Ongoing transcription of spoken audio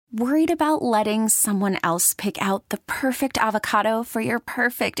Worried about letting someone else pick out the perfect avocado for your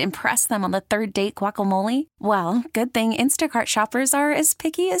perfect impress them on the third date guacamole? Well, good thing Instacart shoppers are as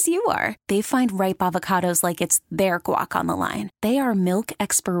picky as you are. They find ripe avocados like it's their guac on the line. They are milk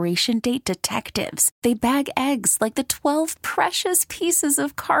expiration date detectives. They bag eggs like the 12 precious pieces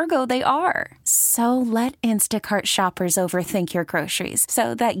of cargo they are. So let Instacart shoppers overthink your groceries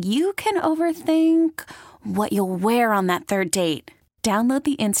so that you can overthink what you'll wear on that third date. Download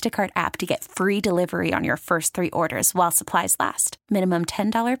the Instacart app to get free delivery on your first 3 orders while supplies last. Minimum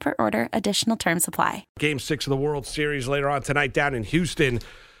 $10 per order. Additional terms apply. Game 6 of the World Series later on tonight down in Houston.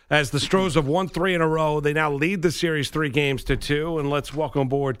 As the Stros have won 3 in a row, they now lead the series 3-2. And let's welcome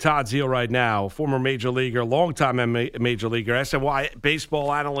aboard Todd Zeile right now, former Major Leaguer, longtime Major Leaguer, SNY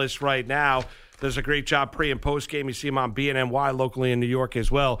baseball analyst right now. Does a great job pre- and post-game. You see him on BNNY locally in New York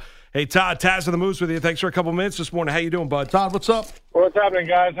as well. Hey, Todd, Taz of the Moose with you. Thanks for a couple minutes this morning. How you doing, bud? Todd, what's up? What's happening,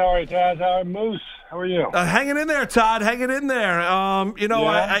 guys? How are you, Taz? How are Moose? How are you? Hanging in there, Todd. Hanging in there.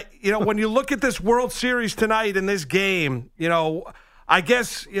 When you look at this World Series tonight in this game, I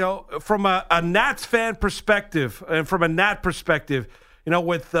guess, from a Nats fan perspective and from a Nat perspective,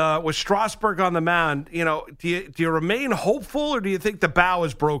 with Strasburg on the mound, do you remain hopeful or do you think the bow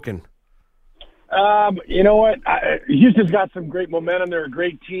is broken? You know what? Houston's got some great momentum. They're a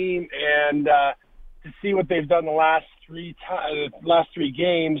great team, and to see what they've done the last three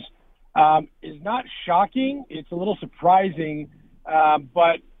games is not shocking. It's a little surprising,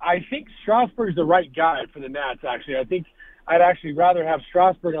 but I think Strasburg's the right guy for the Nats. Actually, I think I'd actually rather have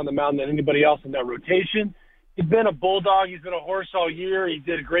Strasburg on the mound than anybody else in that rotation. He's been a bulldog. He's been a horse all year. He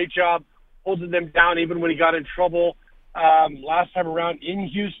did a great job holding them down, even when he got in trouble last time around in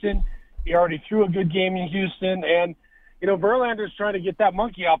Houston. He already threw a good game in Houston, and, Verlander's trying to get that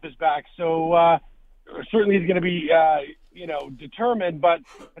monkey off his back. So certainly he's going to be, determined. But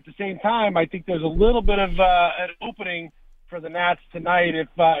at the same time, I think there's a little bit of an opening for the Nats tonight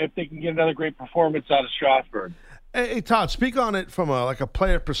if they can get another great performance out of Strasburg. Hey, Todd, speak on it from a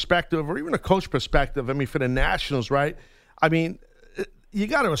player perspective or even a coach perspective. I mean, for the Nationals, right? I mean, you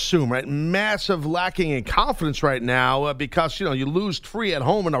got to assume, right, massive lacking in confidence right now because, you lose 3 at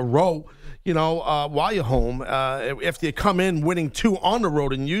home in a row, while you're home. If you come in winning 2 on the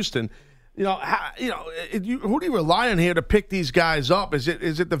road in Houston, who do you rely on here to pick these guys up? Is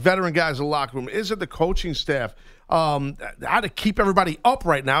it the veteran guys in the locker room? Is it the coaching staff? How to keep everybody up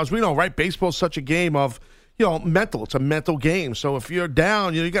right now? As we know, right, baseball's such a game of, mental. It's a mental game. So if you're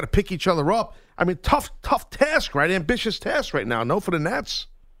down, you got to pick each other up. I mean, tough task, right? Ambitious task right now. No for the Nats.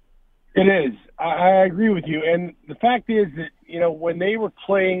 It is. I agree with you. And the fact is that, when they were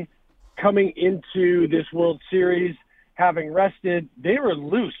playing coming into this World Series, having rested, they were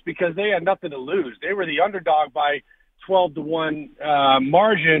loose because they had nothing to lose. They were the underdog by 12-1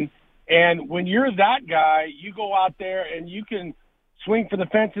 margin. And when you're that guy, you go out there and you can swing for the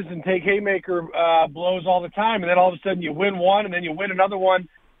fences and take haymaker blows all the time. And then all of a sudden you win one and then you win another one.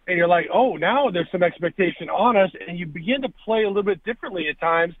 And you're like, oh, now there's some expectation on us. And you begin to play a little bit differently at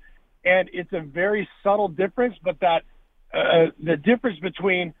times. And it's a very subtle difference, but that the difference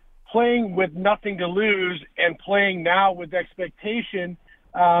between playing with nothing to lose and playing now with expectation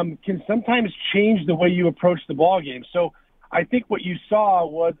can sometimes change the way you approach the ball game. So I think what you saw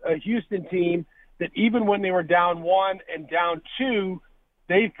was a Houston team that even when they were down 1 and down 2,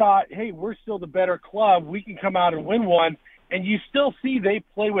 they thought, hey, we're still the better club. We can come out and win one. And you still see they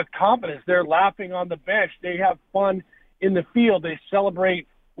play with confidence. They're laughing on the bench. They have fun in the field. They celebrate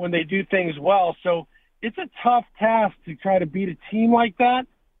when they do things well. So it's a tough task to try to beat a team like that.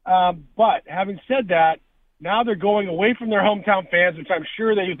 But having said that, now they're going away from their hometown fans, which I'm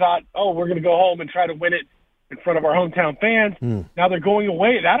sure they thought, oh, we're going to go home and try to win it in front of our hometown fans. Now they're going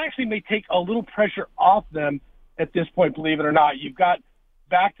away. That actually may take a little pressure off them at this point, believe it or not. You've got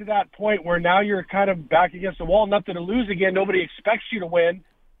back to that point where now you're kind of back against the wall, nothing to lose again. Nobody expects you to win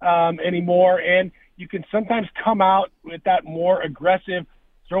anymore. And you can sometimes come out with that more aggressive,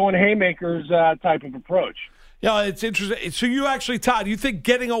 throwing haymakers type of approach. Yeah, it's interesting. So you actually, Todd, you think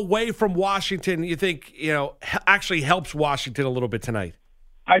getting away from Washington, actually helps Washington a little bit tonight?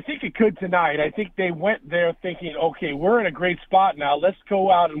 I think it could tonight. I think they went there thinking, okay, we're in a great spot now. Let's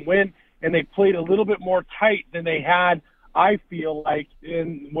go out and win. And they played a little bit more tight than they had, I feel like,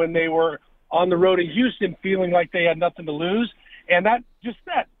 when they were on the road in Houston, feeling like they had nothing to lose. And that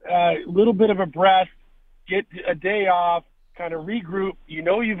little bit of a breath, get a day off, kind of regroup.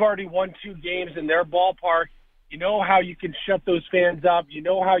 You've already won 2 games in their ballpark. You know how you can shut those fans up. You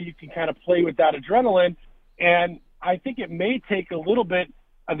know how you can kind of play with that adrenaline. And I think it may take a little bit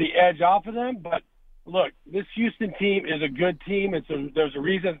of the edge off of them, but look, this Houston team is a good team. There's a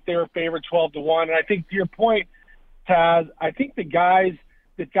reason that they're favored 12-1. And I think to your point, Taz, I think the guys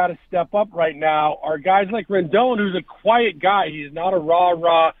that got to step up right now are guys like Rendon, who's a quiet guy. He's not a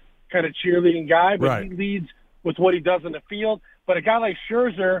rah kind of cheerleading guy, but He leads with what he does in the field. But a guy like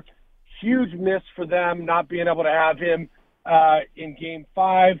Scherzer, huge miss for them not being able to have him in Game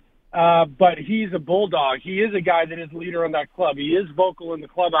 5. But he's a bulldog. He is a guy that is leader on that club. He is vocal in the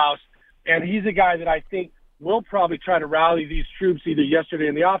clubhouse, and he's a guy that I think will probably try to rally these troops either yesterday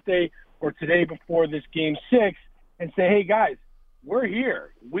in the off day or today before this Game 6 and say, hey, guys, we're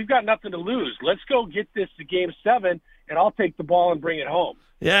here. We've got nothing to lose. Let's go get this to Game 7, and I'll take the ball and bring it home.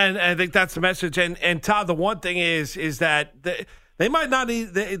 Yeah, and I think that's the message. And Todd, the one thing is that they might not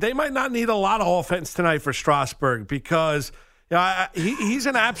need a lot of offense tonight for Strasburg because he's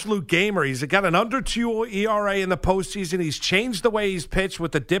an absolute gamer. He's got an under 2 ERA in the postseason. He's changed the way he's pitched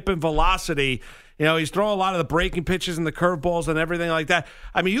with the dip in velocity. He's throwing a lot of the breaking pitches and the curveballs and everything like that.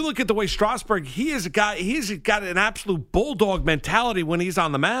 I mean, you look at the way Strasburg, he's got an absolute bulldog mentality when he's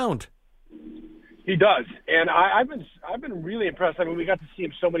on the mound. He does, and I've been really impressed. I mean, we got to see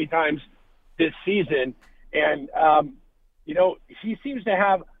him so many times this season, and he seems to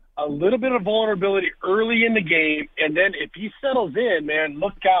have a little bit of vulnerability early in the game, and then if he settles in, man,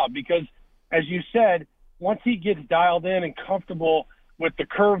 look out, because as you said, once he gets dialed in and comfortable with the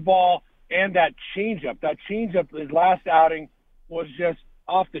curveball and that changeup, his last outing was just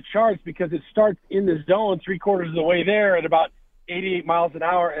off the charts because it starts in the zone 3/4 of the way there at about 88 miles an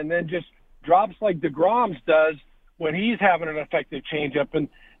hour, and then just drops like DeGrom's does when he's having an effective changeup. And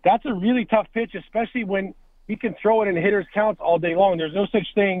that's a really tough pitch, especially when he can throw it in hitters' counts all day long. There's no such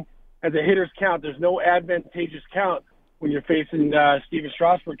thing as a hitter's count. There's no advantageous count when you're facing Steven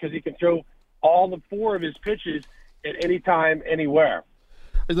Strasburg because he can throw all the 4 of his pitches at any time, anywhere.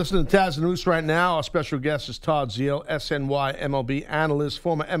 Hey, listening to Taz and Moose right now. Our special guest is Todd Zeile, SNY MLB analyst,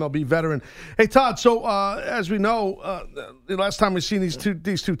 former MLB veteran. Hey, Todd, so as we know, the last time we've seen these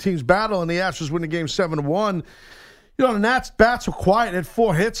two teams battle and the Astros win the game 7-1, the Nats bats were quiet, had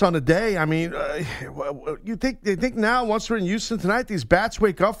 4 hits on the day. I mean, you think now, once we're in Houston tonight, these bats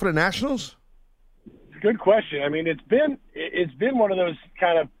wake up for the Nationals? Good question. I mean, it's been one of those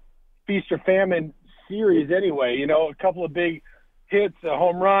kind of feast or famine series anyway. A couple of big hits, a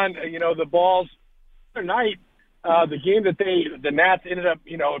home run, the balls. The other night, the game that the Nats ended up,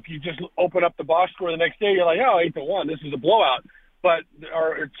 if you just open up the box score the next day, you're like, 8-1, this is a blowout,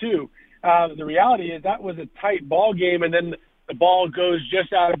 or 2. The reality is that was a tight ball game, and then the ball goes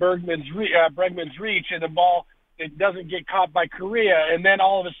just out of Bregman's reach, and the ball, it doesn't get caught by Correa, and then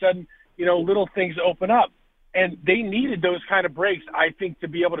all of a sudden, little things open up. And they needed those kind of breaks, I think, to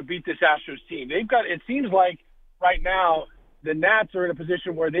be able to beat this Astros team. It seems like right now the Nats are in a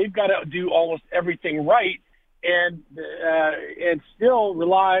position where they've got to do almost everything right and still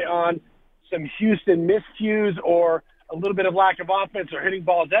rely on some Houston miscues or a little bit of lack of offense or hitting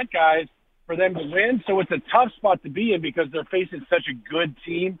balls at guys for them to win. So it's a tough spot to be in because they're facing such a good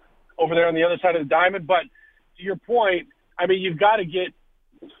team over there on the other side of the diamond. But to your point, I mean, you've got to get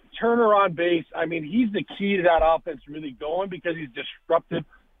Turner on base. I mean, he's the key to that offense really going because he's disruptive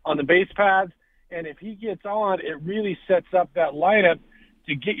on the base paths. And if he gets on, it really sets up that lineup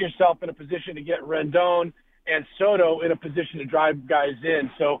to get yourself in a position to get Rendon and Soto in a position to drive guys in.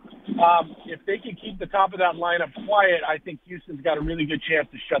 So if they can keep the top of that lineup quiet, I think Houston's got a really good chance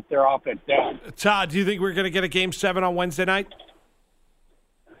to shut their offense down. Todd, do you think we're going to get a Game 7 on Wednesday night?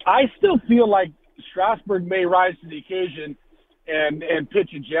 I still feel like Strasburg may rise to the occasion and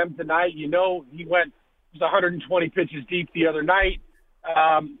pitch a gem tonight. He went 120 pitches deep the other night.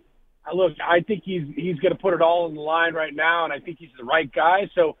 Look, I think he's going to put it all on the line right now, and I think he's the right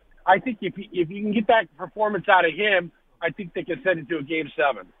guy. So I think if you can get that performance out of him, I think they can send it to a Game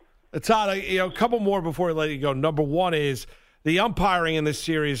 7. Todd, a couple more before we let you go. Number one is the umpiring in this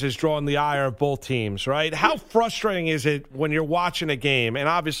series has drawn the ire of both teams, right? How frustrating is it when you're watching a game, and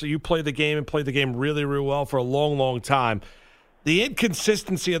obviously you played the game really, really well for a long, long time, the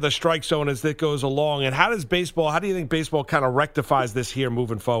inconsistency of the strike zone as it goes along, and how do you think baseball kind of rectifies this here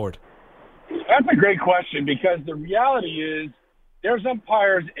moving forward? That's a great question because the reality is there's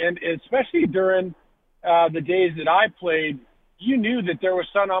umpires, and especially during the days that I played, you knew that there were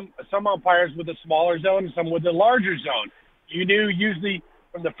some umpires with a smaller zone and some with a larger zone. You knew usually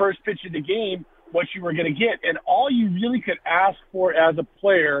from the first pitch of the game what you were going to get, and all you really could ask for as a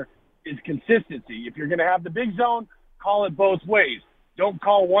player is consistency. If you're going to have the big zone, call it both ways. Don't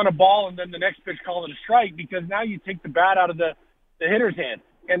call one a ball and then the next pitch call it a strike because now you take the bat out of the hitter's hand.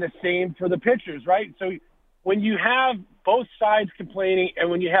 And the same for the pitchers, right? So when you have both sides complaining and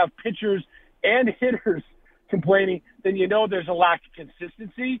when you have pitchers and hitters complaining, then you know there's a lack of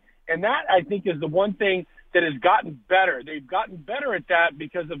consistency. And that, I think, is the one thing that has gotten better. They've gotten better at that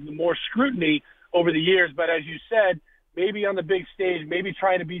because of the more scrutiny over the years. But as you said, maybe on the big stage, maybe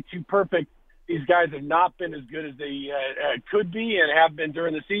trying to be too perfect, these guys have not been as good as they could be and have been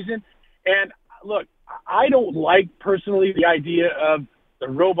during the season. And look, I don't like personally the idea of the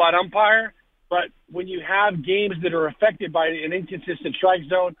robot umpire, but when you have games that are affected by an inconsistent strike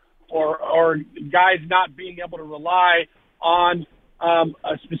zone or guys not being able to rely on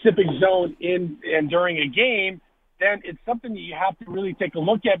a specific zone in and during a game, then it's something that you have to really take a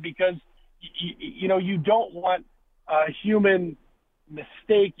look at, because you don't want a human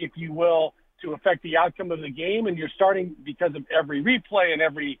mistake, if you will, to affect the outcome of the game. And you're starting, because of every replay and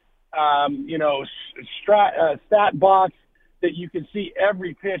every stat box that you can see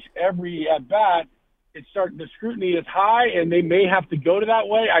every pitch, every at bat, the scrutiny is high, and they may have to go to that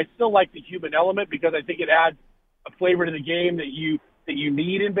way. I still like the human element because I think it adds a flavor to the game that you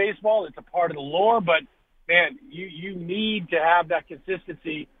need in baseball. It's a part of the lore, but man, you need to have that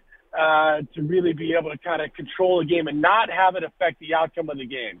consistency to really be able to kind of control a game and not have it affect the outcome of the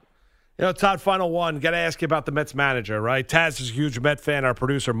game. Todd, final one. Got to ask you about the Mets manager, right? Taz is a huge Met fan. Our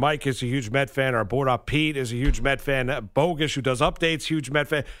producer, Mike, is a huge Met fan. Our board op, Pete, is a huge Met fan. Bogus, who does updates, huge Met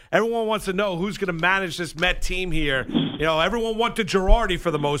fan. Everyone wants to know who's going to manage this Met team here. Everyone wanted Girardi for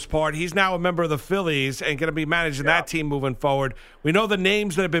the most part. He's now a member of the Phillies and going to be managing that team moving forward. We know the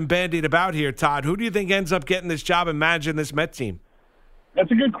names that have been bandied about here, Todd. Who do you think ends up getting this job and managing this Met team? That's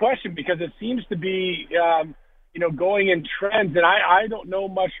a good question, because it seems to be going in trends, and I don't know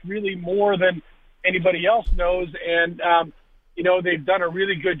much really more than anybody else knows. And, they've done a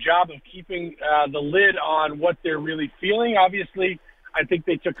really good job of keeping the lid on what they're really feeling. Obviously, I think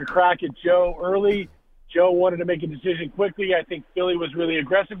they took a crack at Joe early. Joe wanted to make a decision quickly. I think Philly was really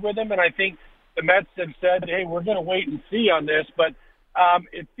aggressive with him, and I think the Mets have said, hey, we're going to wait and see on this. But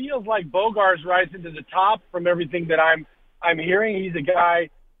it feels like Bogart's rising to the top from everything that I'm hearing. He's a guy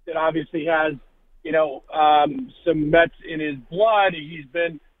that obviously has some Mets in his blood. He's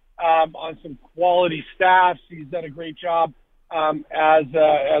been on some quality staffs. He's done a great job as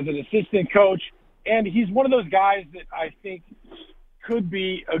an assistant coach. And he's one of those guys that I think could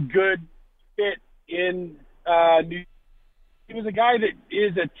be a good fit in New York. He was a guy that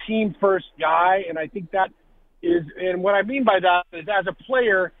is a team-first guy, and I think that is – and what I mean by that is, as a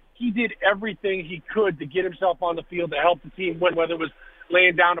player, he did everything he could to get himself on the field to help the team win, whether it was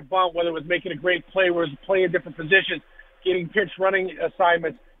laying down a bunt, whether it was making a great play, whether it was playing different positions, getting pitch running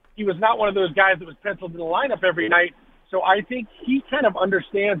assignments. He was not one of those guys that was penciled in the lineup every night. So I think he kind of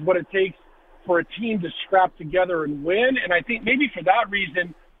understands what it takes for a team to scrap together and win. And I think maybe for that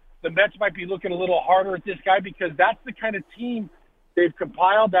reason, the Mets might be looking a little harder at this guy, because that's the kind of team they've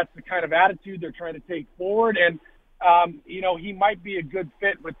compiled. That's the kind of attitude they're trying to take forward. And, he might be a good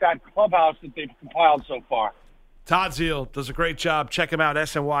fit with that clubhouse that they've compiled so far. Todd Zeile does a great job. Check him out,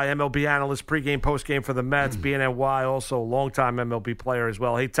 SNY MLB analyst, pregame, postgame for the Mets, BNNY, also a longtime MLB player as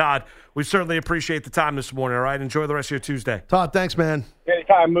well. Hey, Todd, we certainly appreciate the time this morning, all right? Enjoy the rest of your Tuesday. Todd, thanks, man.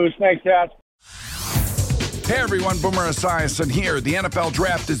 Anytime, Moose. Thanks, Dad. Hey everyone, Boomer Esiason here. The NFL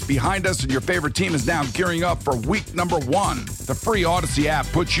Draft is behind us, and your favorite team is now gearing up for week number 1. The free Odyssey app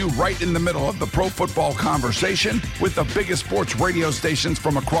puts you right in the middle of the pro football conversation with the biggest sports radio stations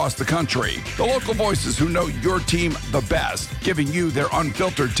from across the country. The local voices who know your team the best, giving you their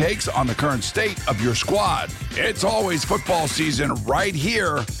unfiltered takes on the current state of your squad. It's always football season right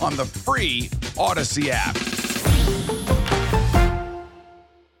here on the free Odyssey app.